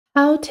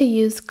How to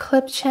use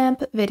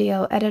Clipchamp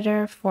video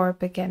editor for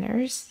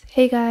beginners.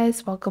 Hey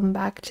guys, welcome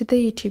back to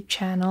the YouTube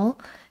channel.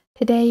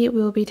 Today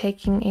we will be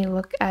taking a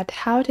look at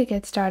how to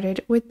get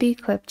started with the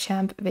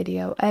Clipchamp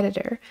video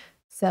editor.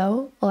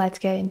 So let's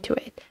get into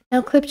it.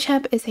 Now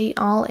Clipchamp is an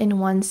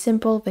all-in-one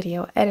simple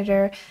video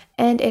editor,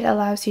 and it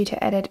allows you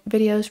to edit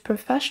videos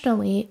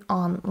professionally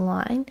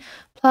online.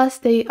 Plus,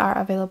 they are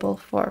available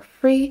for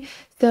free.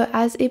 So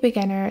as a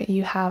beginner,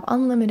 you have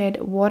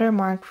unlimited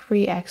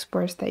watermark-free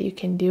exports that you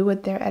can do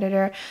with their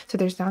editor. So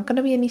there's not going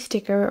to be any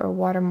sticker or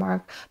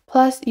watermark.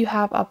 Plus, you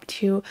have up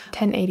to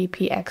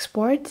 1080p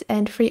exports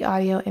and free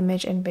audio,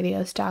 image, and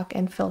video stock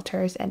and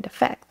filters and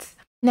effects.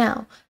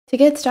 Now, to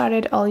get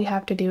started, all you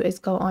have to do is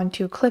go on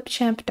to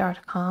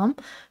clipchamp.com.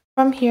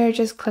 From here,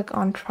 just click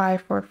on Try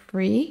for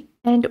Free.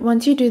 And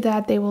once you do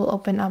that, they will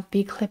open up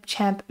the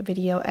Clipchamp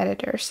video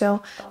editor.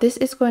 So this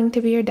is going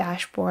to be your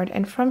dashboard.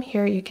 And from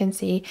here, you can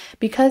see,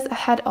 because I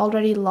had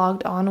already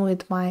logged on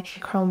with my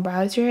Chrome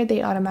browser,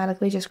 they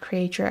automatically just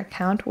create your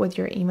account with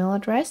your email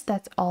address.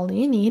 That's all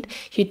you need.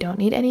 You don't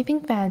need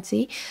anything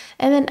fancy.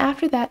 And then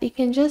after that, you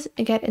can just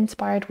get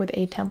inspired with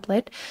a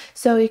template.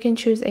 So you can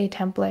choose a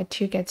template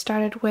to get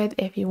started with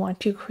if you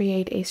want to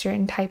create a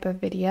certain type of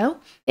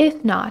video.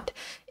 If not,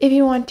 if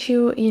you want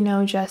to,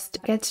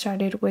 just get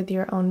started with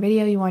your own video,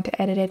 you want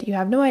to edit it, you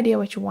have no idea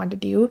what you want to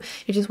do,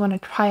 you just want to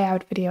try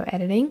out video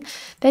editing,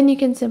 then you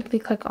can simply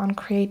click on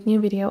Create New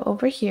Video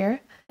over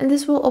here. And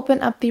this will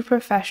open up the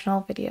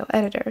professional video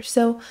editor.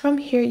 So from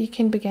here, you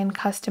can begin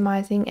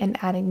customizing and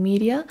adding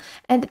media.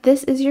 And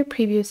this is your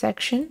preview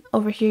section.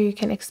 Over here, you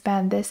can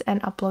expand this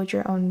and upload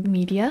your own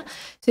media.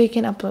 So you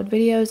can upload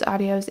videos,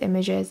 audios,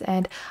 images,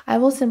 and I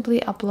will simply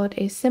upload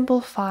a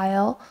simple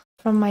file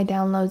from my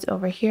downloads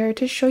over here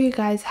to show you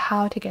guys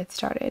how to get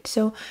started.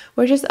 So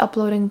we're just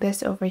uploading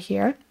this over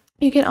here.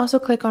 You can also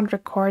click on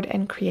record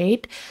and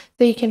create.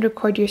 So you can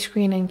record your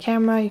screen and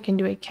camera. You can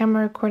do a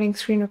camera recording,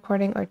 screen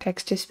recording, or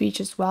text to speech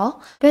as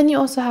well. Then you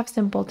also have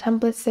simple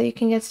templates that you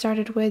can get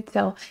started with.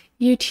 So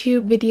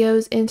YouTube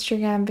videos,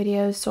 Instagram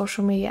videos,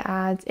 social media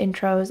ads,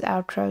 intros,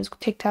 outros,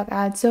 TikTok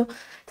ads. So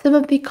some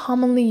of the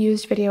commonly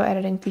used video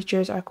editing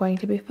features are going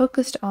to be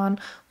focused on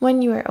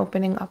when you are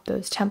opening up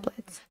those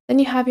templates. Then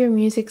you have your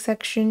music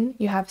section.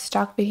 You have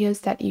stock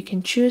videos that you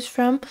can choose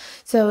from.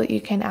 So you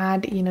can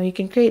add, you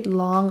can create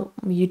long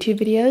YouTube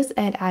videos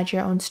and add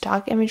your own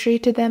stock imagery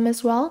to them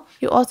as well.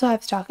 You also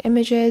have stock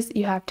images,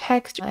 you have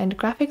text, and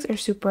graphics are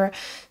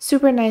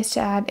super nice to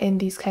add in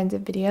these kinds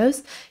of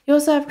videos. You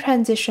also have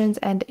transitions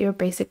and your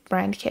basic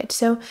brand kit.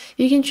 So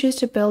you can choose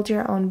to build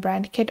your own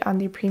brand kit on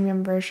the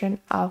premium version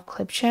of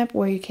Clipchamp,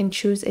 where you can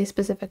choose a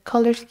specific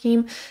color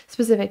scheme,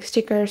 specific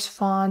stickers,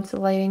 fonts,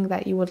 lighting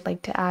that you would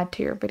like to add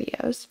to your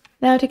videos.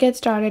 Now to get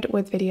started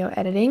with video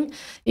editing,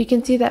 you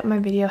can see that my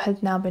video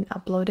has now been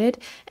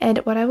uploaded, and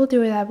what I will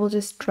do is I will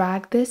just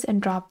drag this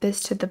and drop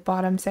this to the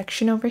bottom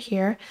section over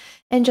here,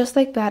 and just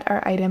like that,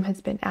 our item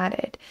has been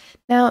added.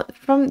 Now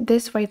from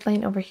this white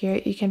line over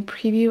here, you can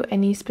preview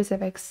any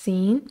specific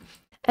scene,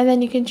 and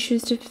then you can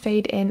choose to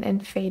fade in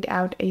and fade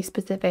out a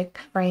specific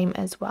frame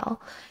as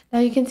well. Now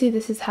you can see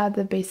this is how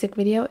the basic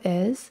video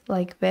is,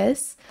 like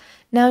this.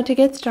 Now to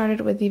get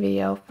started with the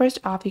video, first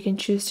off, you can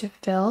choose to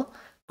fill,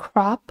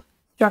 crop,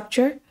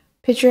 structure,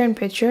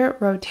 picture-in-picture,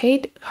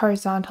 rotate,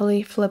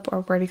 horizontally flip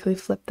or vertically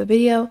flip the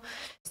video.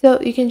 So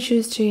you can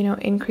choose to,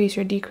 increase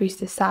or decrease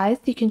the size.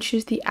 You can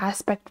choose the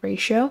aspect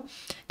ratio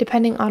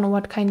depending on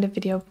what kind of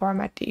video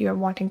format that you're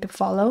wanting to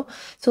follow.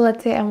 So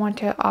let's say I want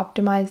to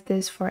optimize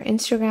this for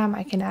Instagram,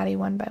 I can add a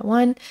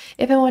 1:1.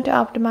 If I want to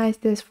optimize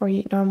this for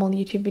normal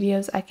YouTube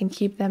videos, I can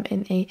keep them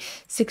in a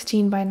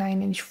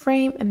 16:9 inch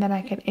frame, and then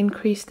I can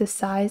increase the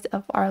size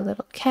of our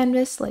little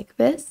canvas like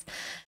this.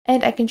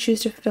 And I can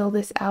choose to fill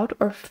this out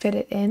or fit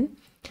it in.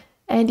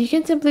 And you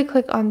can simply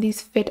click on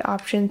these fit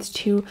options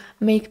to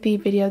make the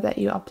video that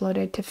you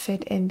uploaded to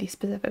fit in the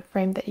specific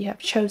frame that you have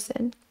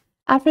chosen.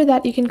 After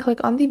that, you can click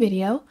on the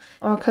video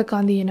or click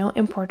on the,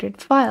 imported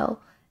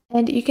file.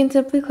 And you can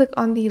simply click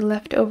on the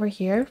left over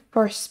here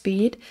for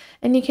speed,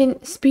 and you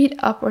can speed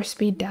up or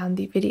speed down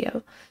the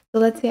video. So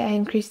let's say I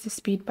increase the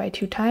speed by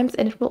 2 times,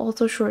 and it will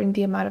also shorten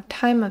the amount of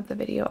time of the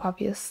video,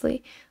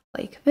 obviously,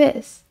 like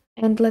this.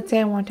 And let's say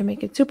I want to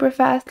make it super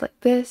fast like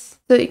this.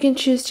 So you can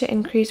choose to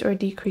increase or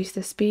decrease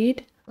the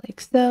speed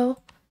like so.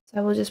 So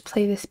I will just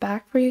play this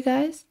back for you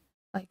guys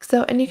like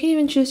so. And you can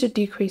even choose to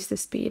decrease the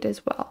speed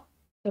as well.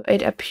 So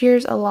it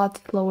appears a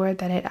lot slower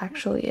than it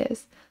actually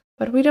is.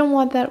 But we don't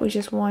want that. We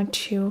just want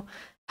to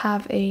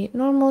have a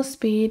normal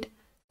speed,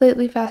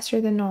 slightly faster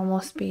than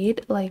normal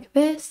speed like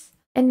this.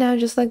 And now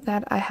just like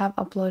that, I have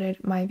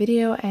uploaded my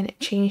video and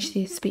changed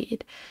the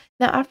speed.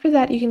 Now after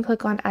that, you can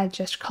click on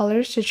Adjust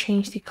Colors to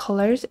change the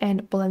colors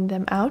and blend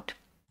them out.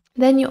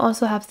 Then you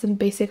also have some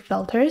basic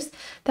filters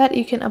that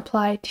you can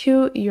apply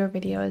to your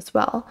video as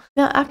well.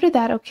 Now after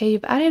that, okay,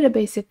 you've added a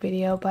basic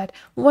video, but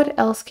what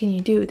else can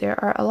you do? There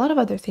are a lot of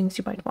other things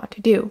you might want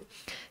to do.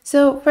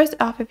 So first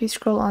off, if you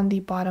scroll on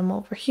the bottom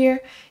over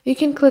here, you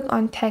can click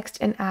on text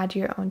and add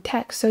your own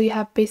text. So you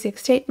have basic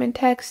statement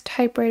text,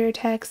 typewriter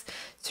text,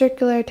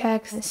 circular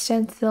text,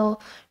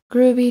 stencil,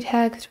 groovy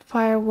text,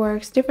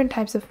 fireworks, different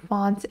types of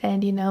fonts,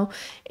 and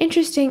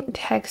interesting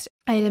text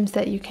items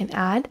that you can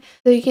add.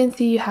 So you can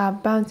see you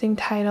have bouncing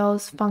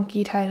titles,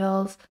 funky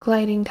titles,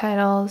 gliding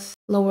titles,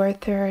 lower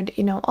third,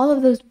 all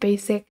of those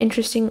basic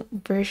interesting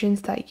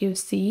versions that you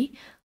see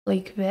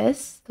like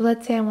this. So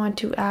let's say I want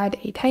to add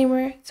a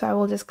timer, so I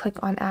will just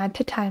click on add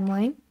to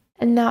timeline,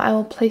 and now I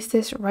will place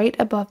this right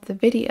above the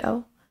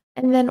video.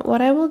 And then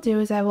what I will do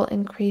is I will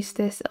increase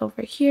this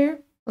over here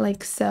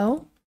like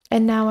so.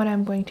 And now what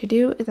I'm going to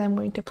do is I'm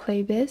going to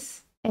play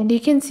this, and you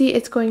can see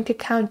it's going to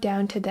count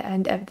down to the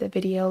end of the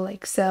video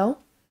like so.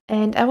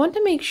 And I want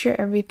to make sure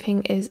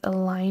everything is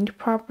aligned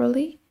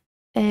properly.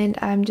 And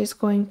I'm just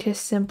going to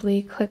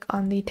simply click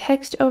on the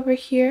text over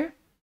here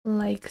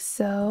like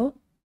so.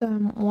 So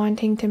I'm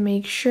wanting to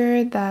make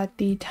sure that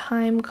the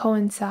time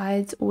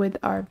coincides with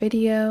our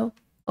video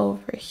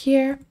over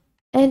here.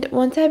 And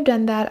once I've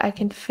done that, I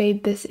can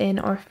fade this in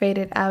or fade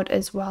it out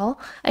as well.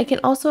 I can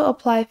also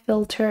apply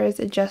filters,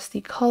 adjust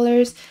the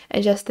colors,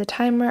 adjust the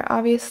timer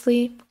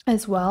obviously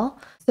as well.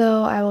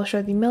 So I will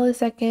show the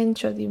milliseconds,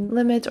 show the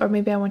limits, or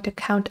maybe I want to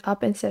count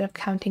up instead of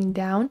counting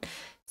down.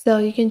 So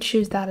you can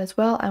choose that as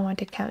well. I want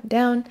to count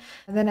down.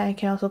 And then I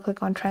can also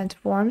click on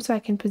transform, so I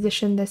can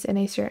position this in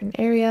a certain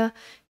area,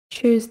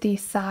 choose the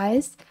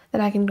size,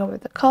 then I can go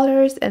with the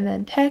colors and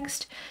then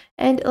text.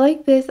 And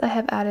like this, I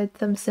have added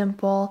some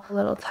simple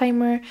little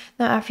timer.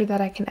 Now after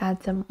that, I can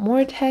add some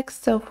more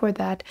text. So for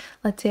that,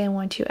 let's say I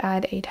want to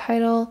add a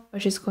title,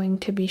 which is going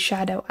to be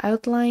shadow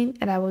outline,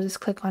 and I will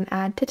just click on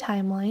add to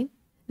timeline.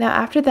 Now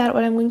after that,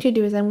 what I'm going to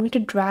do is I'm going to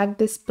drag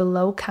this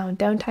below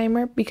countdown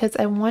timer because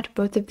I want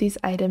both of these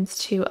items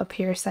to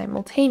appear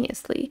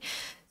simultaneously.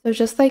 So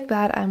just like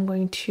that, I'm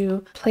going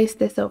to place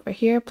this over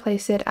here,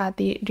 place it at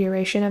the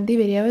duration of the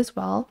video as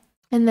well.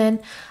 And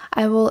then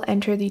I will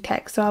enter the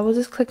text. So I will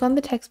just click on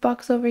the text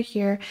box over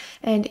here,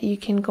 and you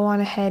can go on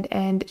ahead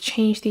and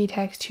change the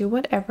text to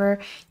whatever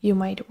you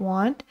might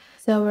want.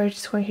 So we're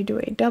just going to do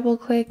a double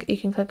click. You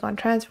can click on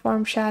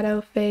transform, shadow,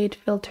 fade,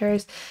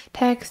 filters,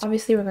 text.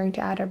 Obviously, we're going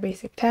to add our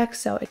basic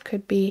text. So it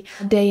could be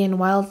day in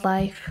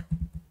wildlife,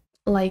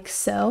 like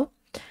so.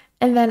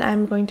 And then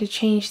I'm going to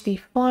change the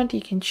font.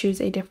 You can choose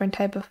a different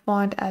type of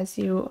font as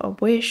you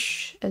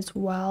wish as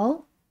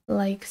well,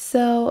 like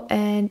so.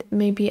 And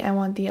maybe I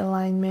want the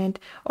alignment,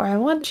 or I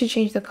want to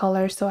change the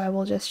color, so I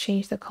will just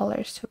change the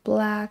colors to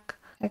black,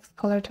 text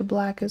color to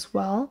black as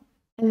well.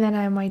 And then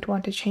I might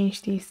want to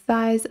change the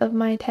size of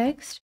my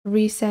text,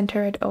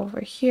 recenter it over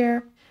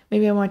here.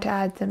 Maybe I want to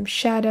add some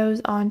shadows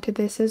onto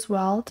this as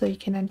well, so you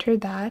can enter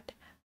that.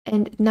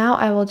 And now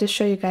I will just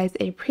show you guys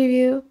a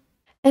preview.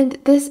 And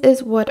this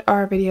is what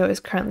our video is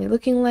currently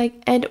looking like.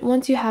 And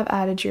once you have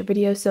added your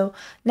video, so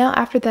now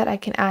after that, I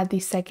can add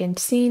the second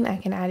scene, I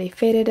can add a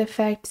faded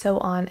effect, so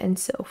on and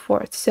so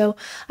forth. So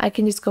I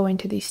can just go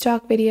into the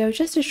stock video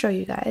just to show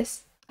you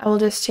guys. I will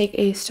just take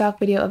a stock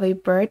video of a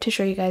bird to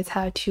show you guys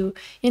how to,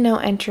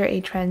 enter a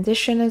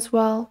transition as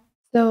well.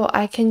 So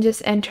I can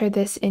just enter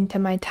this into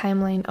my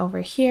timeline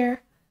over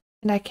here.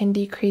 And I can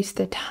decrease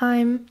the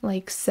time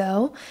like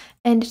so.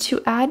 And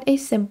to add a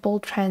simple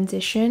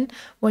transition,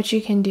 what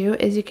you can do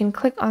is you can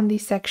click on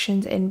these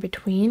sections in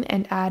between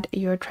and add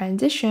your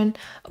transition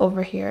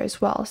over here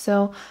as well.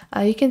 So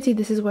you can see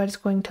this is what it's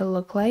going to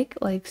look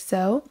like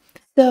so.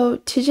 So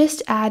to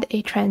just add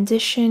a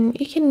transition,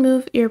 you can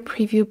move your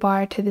preview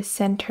bar to the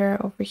center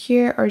over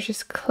here, or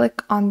just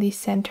click on the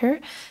center.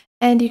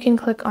 And you can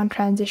click on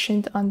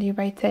transitions on the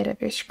right side of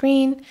your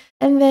screen,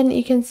 and then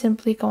you can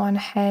simply go on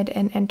ahead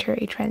and enter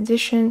a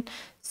transition.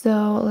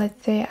 So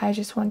let's say I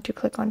just want to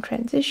click on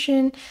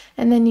transition,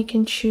 and then you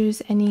can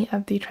choose any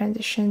of the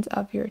transitions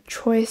of your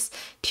choice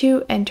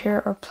to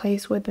enter or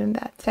place within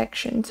that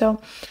section. So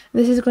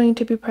this is going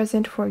to be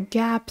present for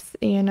gaps,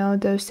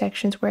 those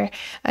sections where,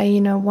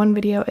 one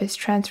video is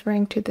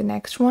transferring to the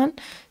next one.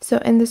 So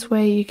in this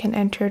way, you can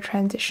enter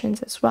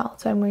transitions as well.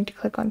 So I'm going to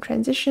click on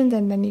transitions,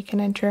 and then you can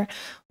enter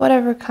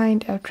whatever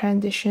kind of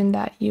transition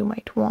that you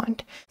might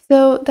want.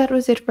 So that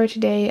was it for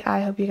today.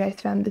 I hope you guys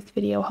found this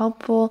video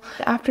helpful.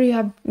 After you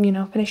have,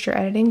 finished your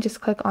editing,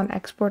 just click on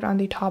export on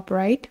the top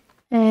right.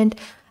 And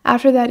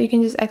after that, you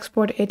can just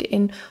export it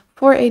in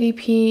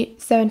 480p,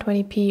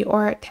 720p,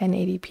 or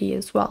 1080p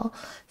as well.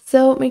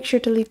 So make sure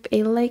to leave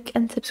a like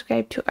and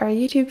subscribe to our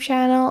YouTube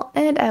channel,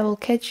 and I will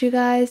catch you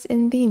guys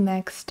in the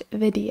next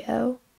video.